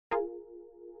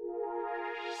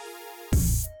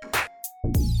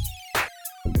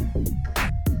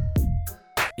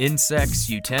insects,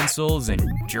 utensils, and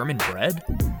German bread?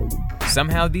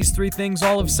 Somehow these three things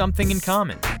all have something in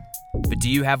common. But do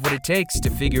you have what it takes to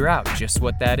figure out just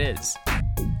what that is?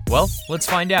 Well, let's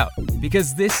find out,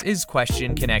 because this is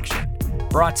Question Connection,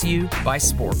 brought to you by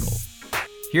Sporkle.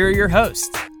 Here are your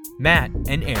hosts, Matt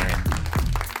and Aaron.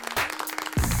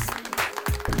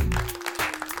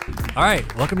 All right,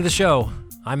 welcome to the show.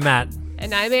 I'm Matt.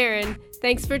 And I'm Aaron.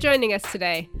 Thanks for joining us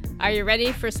today. Are you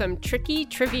ready for some tricky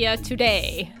trivia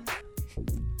today?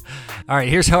 All right,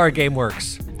 here's how our game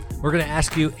works. We're going to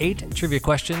ask you 8 trivia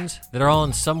questions that are all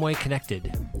in some way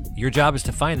connected. Your job is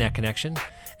to find that connection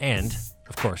and,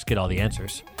 of course, get all the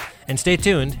answers. And stay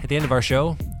tuned. At the end of our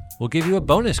show, we'll give you a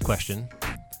bonus question.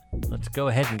 Let's go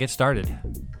ahead and get started.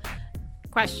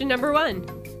 Question number 1.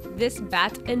 This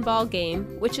bat and ball game,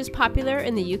 which is popular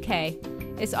in the UK,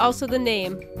 is also the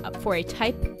name for a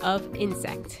type of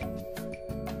insect.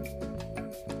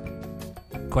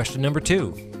 Question number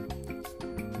 2.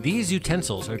 These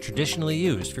utensils are traditionally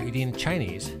used for eating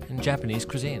Chinese and Japanese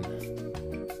cuisine.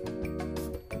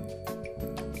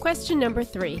 Question number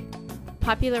 3.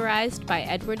 Popularized by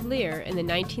Edward Lear in the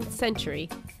 19th century,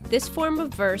 this form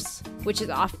of verse, which is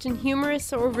often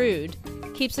humorous or rude,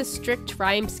 keeps a strict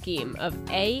rhyme scheme of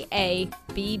A-A-B-B-A.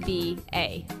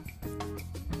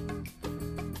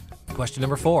 Question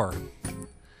number 4.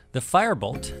 The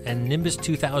Firebolt and Nimbus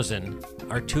 2000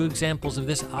 are 2 examples of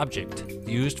this object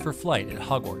used for flight at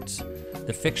Hogwarts,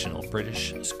 the fictional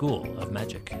British school of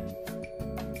magic.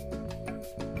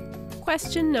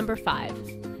 Question number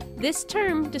 5. This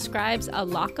term describes a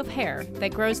lock of hair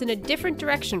that grows in a different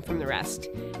direction from the rest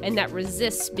and that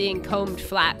resists being combed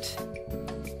flat.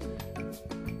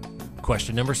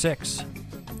 Question number 6.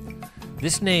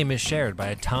 This name is shared by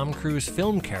a Tom Cruise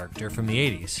film character from the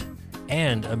 80s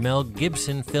and a Mel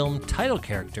Gibson film title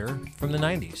character from the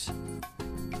 90s.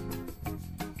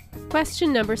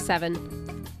 Question number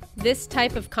 7. This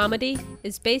type of comedy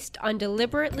is based on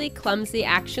deliberately clumsy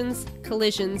actions,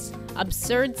 collisions,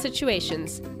 absurd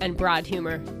situations, and broad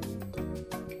humor.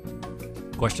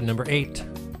 Question number 8.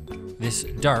 This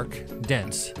dark,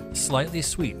 dense, slightly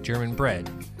sweet German bread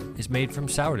is made from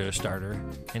sourdough starter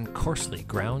and coarsely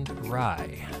ground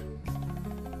rye.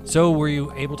 So, were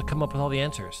you able to come up with all the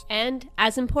answers? And,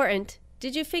 as important,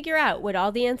 did you figure out what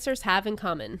all the answers have in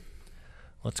common?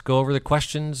 Let's go over the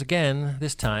questions again,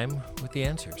 this time with the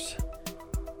answers.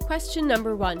 Question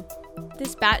number 1.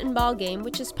 This bat and ball game,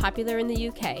 which is popular in the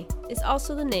UK, is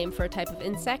also the name for a type of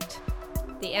insect.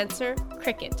 The answer,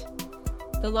 cricket.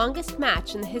 The longest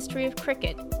match in the history of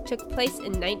cricket took place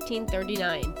in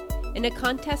 1939 in a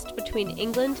contest between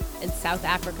England and South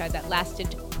Africa that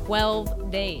lasted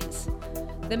 12 days.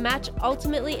 The match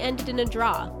ultimately ended in a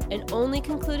draw and only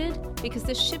concluded because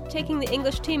the ship taking the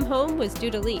English team home was due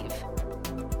to leave.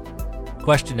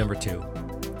 Question number 2.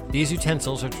 These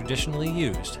utensils are traditionally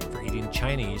used for eating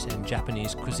Chinese and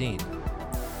Japanese cuisine.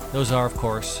 Those are, of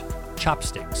course,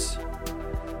 chopsticks.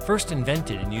 First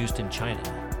invented and used in China,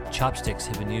 chopsticks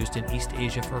have been used in East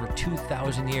Asia for over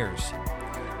 2,000 years.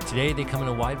 Today they come in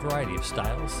a wide variety of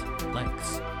styles,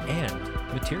 lengths, and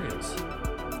materials.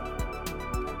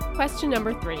 Question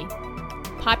number 3.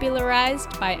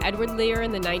 Popularized by Edward Lear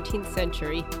in the 19th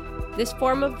century, this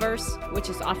form of verse, which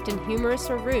is often humorous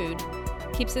or rude,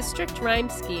 keeps a strict rhyme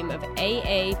scheme of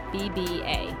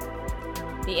A-A-B-B-A.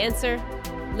 The answer,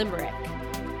 limerick.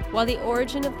 While the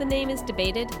origin of the name is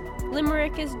debated,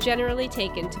 Limerick is generally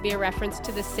taken to be a reference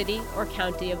to the city or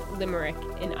county of Limerick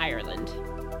in Ireland.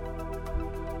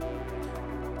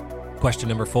 Question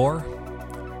number 4.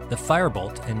 The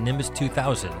Firebolt and Nimbus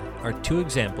 2000 are 2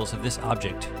 examples of this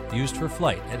object used for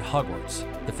flight at Hogwarts,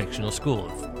 the fictional school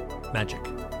of magic.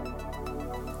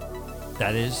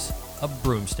 That is, a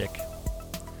broomstick.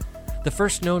 The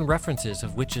first known references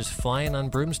of witches flying on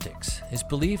broomsticks is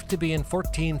believed to be in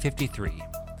 1453,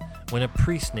 when a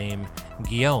priest named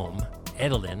Guillaume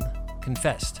Edelin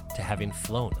confessed to having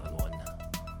flown on one.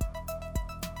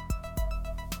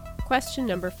 Question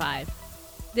number 5.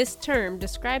 This term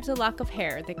describes a lock of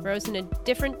hair that grows in a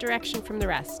different direction from the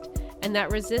rest and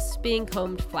that resists being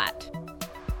combed flat.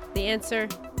 The answer,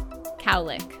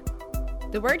 cowlick.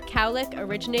 The word cowlick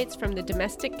originates from the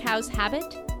domestic cow's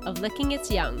habit of licking its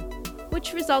young,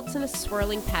 which results in a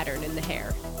swirling pattern in the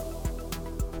hair.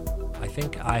 I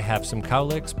think I have some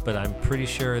cowlicks, but I'm pretty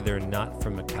sure they're not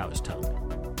from a cow's tongue.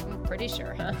 I'm pretty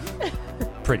sure, huh?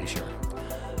 Pretty sure.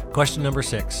 Question number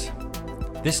 6.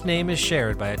 This name is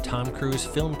shared by a Tom Cruise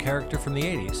film character from the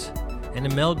 80s and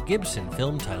a Mel Gibson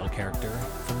film title character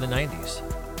from the 90s.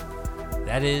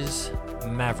 That is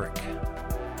Maverick.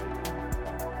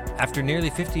 After nearly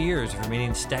 50 years of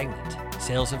remaining stagnant,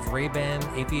 sales of Ray-Ban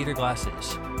aviator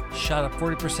glasses shot up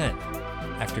 40%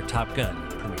 after Top Gun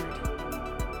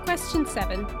premiered. Question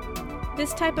 7.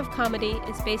 This type of comedy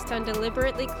is based on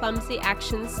deliberately clumsy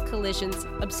actions, collisions,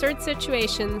 absurd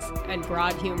situations, and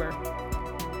broad humor.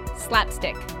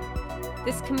 Slapstick.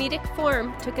 This comedic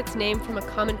form took its name from a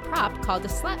common prop called a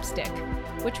slapstick,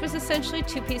 which was essentially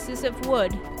two pieces of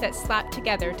wood that slapped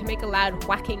together to make a loud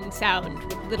whacking sound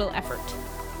with little effort.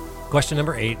 Question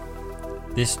number 8.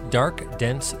 This dark,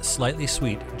 dense, slightly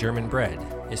sweet German bread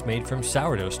is made from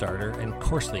sourdough starter and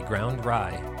coarsely ground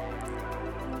rye.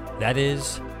 That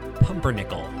is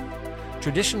pumpernickel.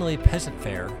 Traditionally peasant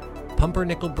fare,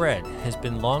 pumpernickel bread has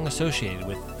been long associated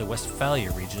with the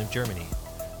Westphalia region of Germany.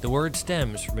 The word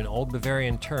stems from an old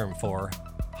Bavarian term for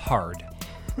hard.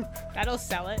 That'll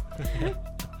sell it.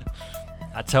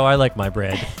 That's how I like my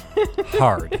bread.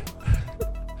 Hard.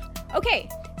 Okay,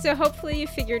 so hopefully you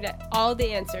figured out all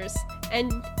the answers.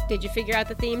 And did you figure out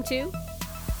the theme too?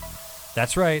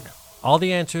 That's right. All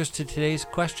the answers to today's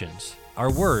questions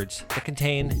are words that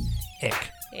contain ick.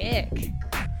 Ick.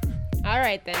 All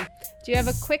right then. Do you have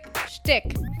a quick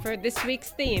shtick for this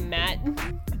week's theme, Matt?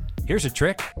 Here's a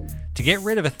trick. To get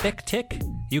rid of a thick tick,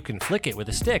 you can flick it with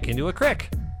a stick into a crick.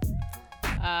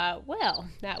 Well,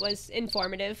 that was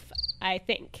informative, I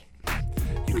think.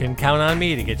 You can count on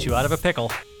me to get you out of a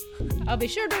pickle. I'll be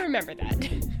sure to remember that.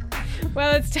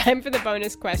 Well, it's time for the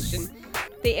bonus question.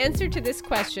 The answer to this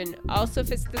question also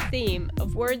fits the theme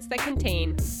of words that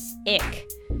contain ick.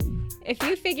 If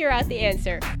you figure out the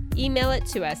answer, email it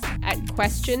to us at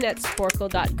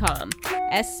question@sporcle.com.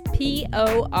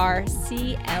 SPORCLE.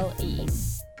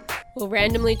 We'll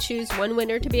randomly choose one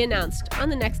winner to be announced on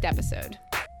the next episode.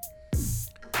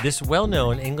 This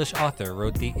well-known English author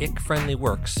wrote the ick-friendly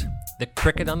works The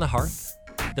Cricket on the Hearth,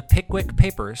 The Pickwick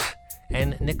Papers,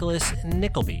 and Nicholas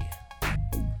Nickleby.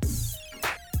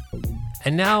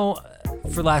 And now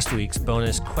for last week's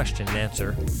bonus question and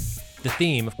answer. The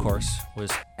theme, of course,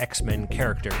 was X-Men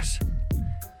characters.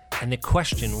 And the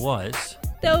question was,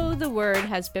 though the word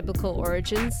has biblical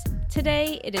origins,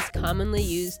 today it is commonly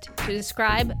used to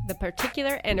describe the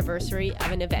particular anniversary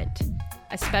of an event,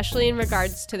 especially in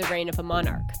regards to the reign of a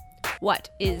monarch. What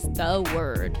is the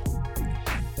word?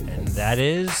 And that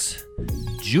is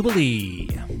Jubilee.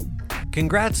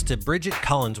 Congrats to Bridget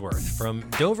Collinsworth from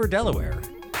Dover, Delaware,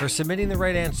 for submitting the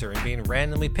right answer and being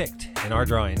randomly picked in our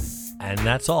drawing. And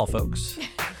that's all, folks.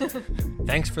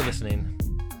 Thanks for listening.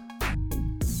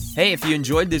 Hey, if you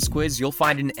enjoyed this quiz, you'll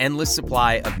find an endless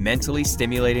supply of mentally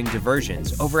stimulating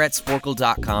diversions over at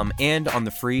Sporcle.com and on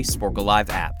the free Sporcle Live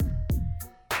app.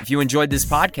 If you enjoyed this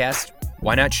podcast,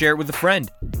 why not share it with a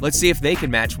friend? Let's see if they can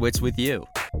match wits with you.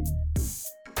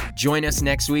 Join us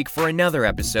next week for another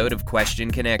episode of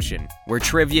Question Connection, where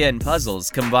trivia and puzzles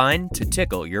combine to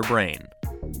tickle your brain.